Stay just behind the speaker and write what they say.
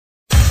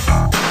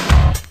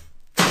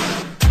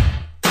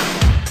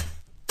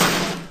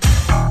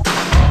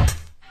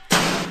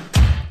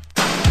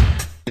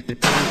Voted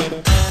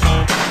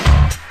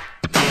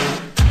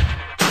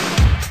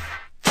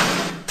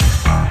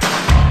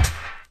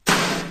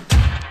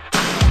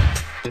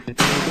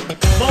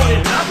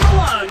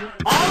 #1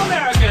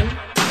 All-American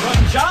from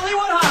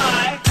Jollywood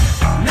High,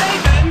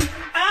 Nathan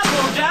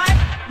Applejack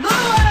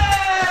Lewis!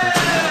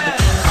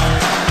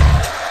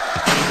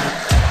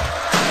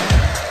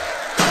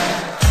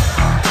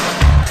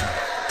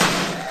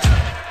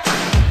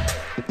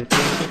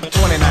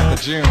 29th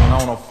of June,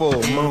 on a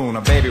full moon,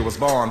 a baby was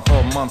born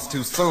 4 months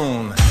too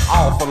soon.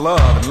 All for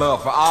love and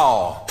love for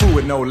all. Who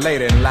would know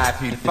later in life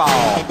he'd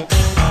fall?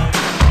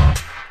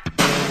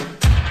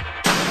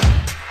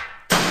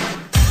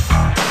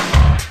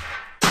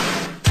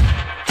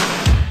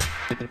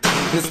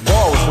 This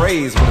boy was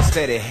raised with a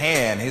steady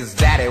hand. His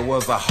daddy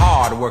was a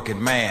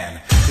hard-working man.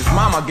 His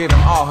mama gave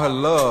him all her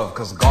love,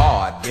 cause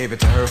God gave it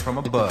to her from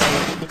above.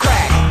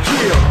 Crack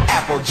killed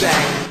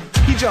Applejack.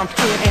 He jumped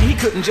in and he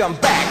couldn't jump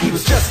back. He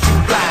was just too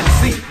blind to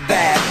see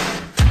that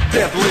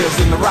death lives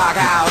in the rock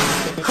house.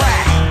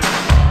 Crack.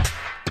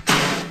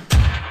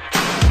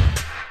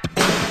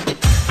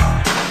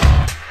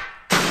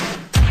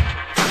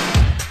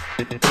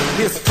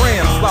 His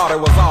friends thought it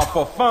was all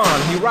for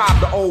fun. He robbed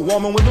the old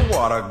woman with a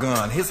water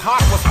gun. His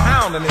heart was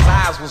pounding, his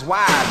eyes was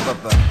wide,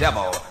 but the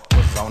devil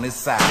was on his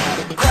side.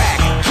 Crack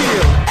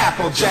killed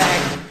Applejack.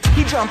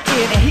 He jumped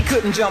in and he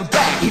couldn't jump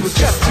back. He was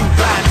just too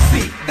blind to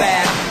see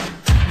that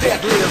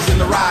death lives in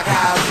the rock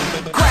house.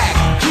 Crack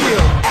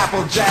killed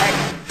Applejack.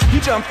 He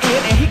jumped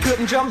in and he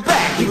couldn't jump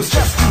back. He was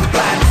just too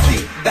blind to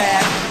see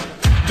that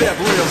death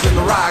lives in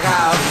the rock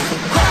house.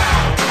 Crack.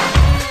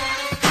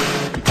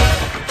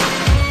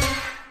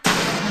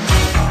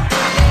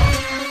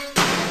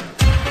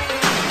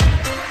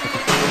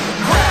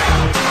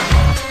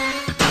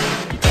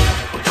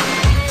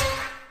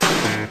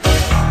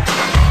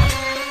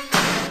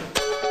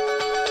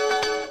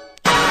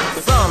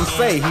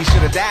 Say he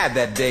should have died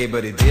that day,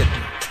 but he didn't.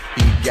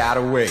 He got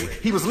away.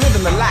 He was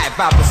living the life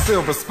out the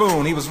silver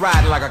spoon. He was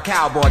riding like a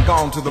cowboy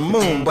gone to the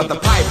moon, but the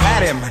pipe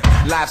had him.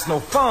 Life's no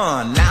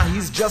fun. Now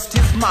he's just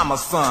his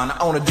mama's son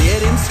on a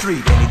dead-end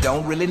street, and he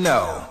don't really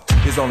know.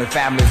 His only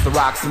family's the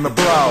rocks and the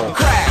blow.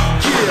 Crack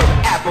killed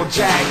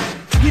Applejack.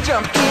 He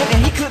jumped in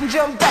and he couldn't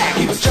jump back.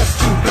 He was just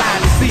too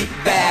blind to see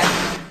that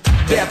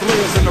death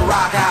lives in the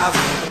rock house.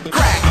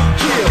 Crack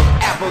killed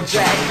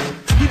Applejack.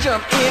 He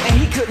jumped in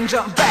and he couldn't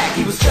jump back.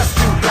 He was just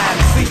too blind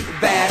to see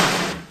that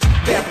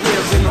death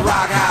lives in the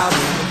rock house.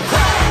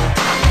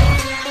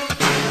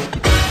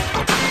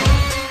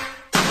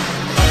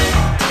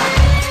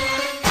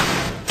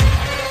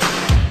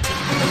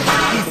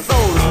 He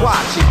sold his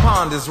watch, he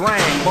pawned his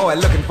ring. Boy,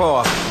 looking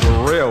for the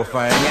real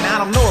thing. And I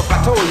don't know if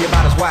I told you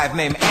about his wife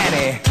named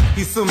Annie.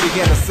 He soon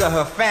began to sell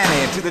her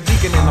fanny to the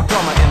deacon and the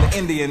plumber and the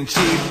Indian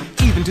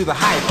chief, even to the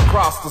hype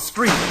across the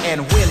street.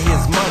 And when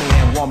his money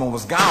and woman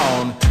was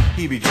gone,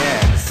 he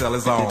began to sell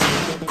his own.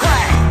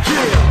 Crack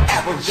killed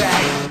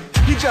Applejack.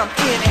 He jumped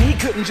in and he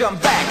couldn't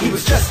jump back. He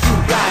was just too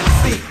blind to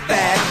see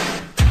that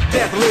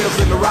death lives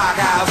in the rock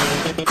house.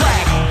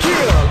 Crack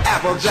killed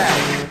Applejack.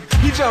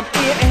 He jumped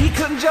in and he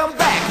couldn't jump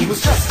back. He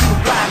was just too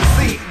blind to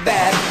see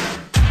that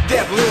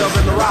death lives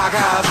in the rock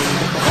house.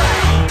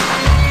 Crack.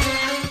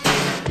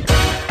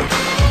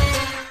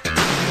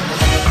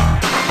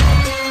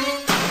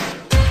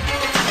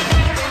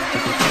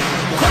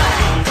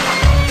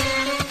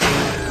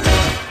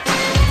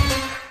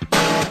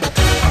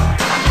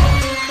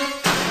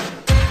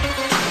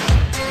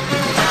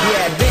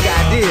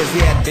 He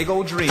had big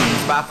old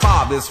dreams. By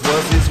far this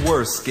was his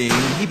worst scheme.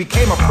 He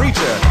became a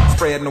preacher,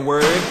 spreading the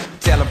word,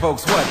 telling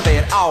folks what they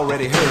had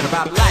already heard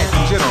about life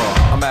in general.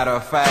 A matter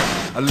of fact,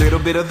 a little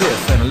bit of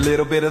this and a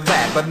little bit of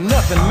that, but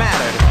nothing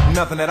mattered,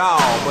 nothing at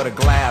all, but a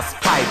glass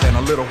pipe and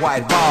a little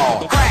white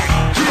ball. Crack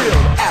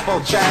killed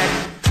Applejack.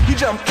 He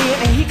jumped in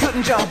and he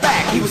couldn't jump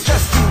back. He was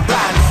just too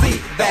blind to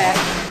see that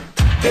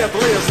death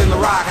lives in the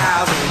rock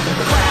house.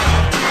 Crack.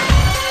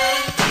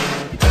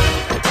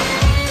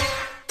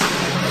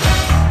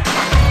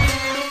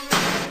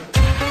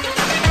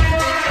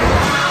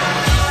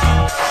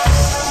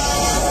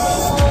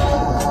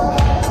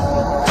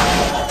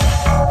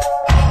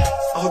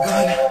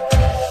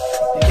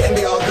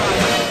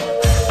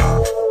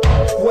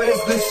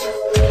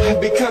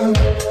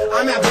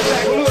 I'm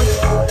Applejack Lewis.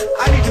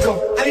 I need to go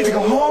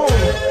home.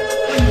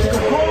 I need to go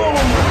home.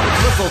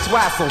 Whistle,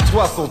 twassle,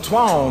 twassle,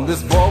 twone.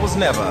 This boy was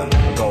never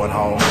going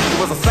home. It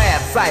was a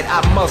sad sight,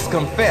 I must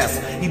confess.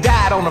 He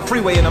died on the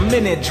freeway in a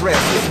mini dress.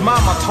 His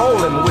mama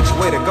told him which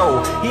way to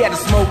go. He had to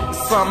smoke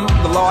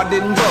something, the Lord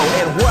didn't go.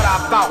 And what I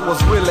thought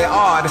was really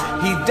odd,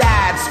 he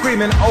died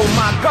screaming, oh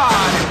my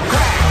God.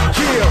 Crack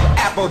killed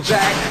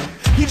Applejack.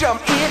 He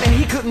jumped in and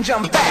he couldn't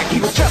jump back.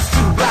 He was just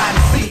too blind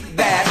to see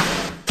that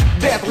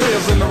death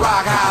lives in the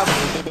rock house.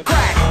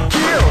 Crack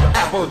killed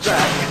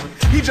Applejack.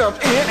 He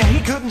jumped in and he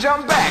couldn't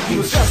jump back. He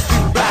was just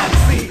too blind to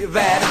see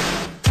that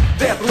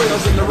death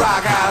lives in the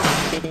rock house.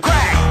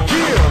 Crack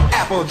killed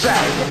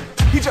Applejack.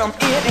 He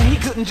jumped in and he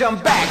couldn't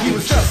jump back. He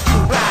was just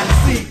too blind to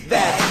see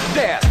that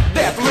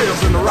death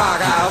lives in the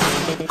rock house.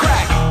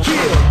 Crack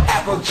killed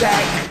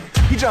Applejack.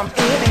 He jumped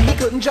in and he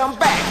couldn't jump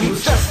back. He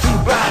was just too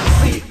blind to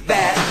see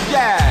that.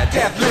 Yeah,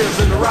 death lives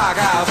in the rock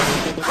house.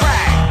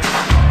 Crack.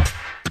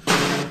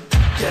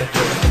 Death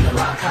lives in the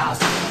rock house.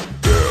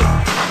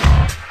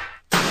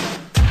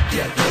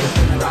 Death lives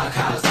in the rock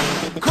house.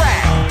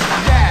 Crack.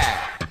 Yeah.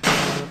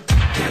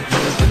 Death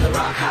lives in the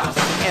rock house.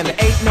 And there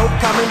ain't no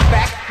coming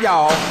back,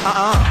 y'all.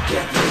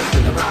 Death lives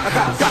in the rock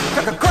house.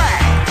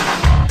 Crack.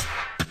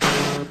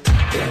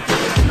 Death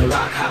lives in the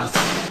rock house.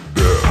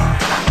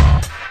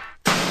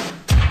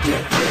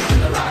 Death lives in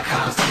the rock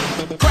house.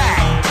 Crack,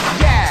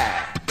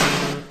 yeah.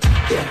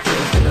 Death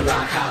lives in the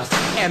rock house.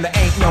 And there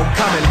ain't no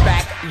coming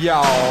back,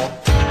 y'all.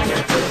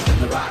 Death lives in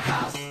the rock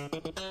house.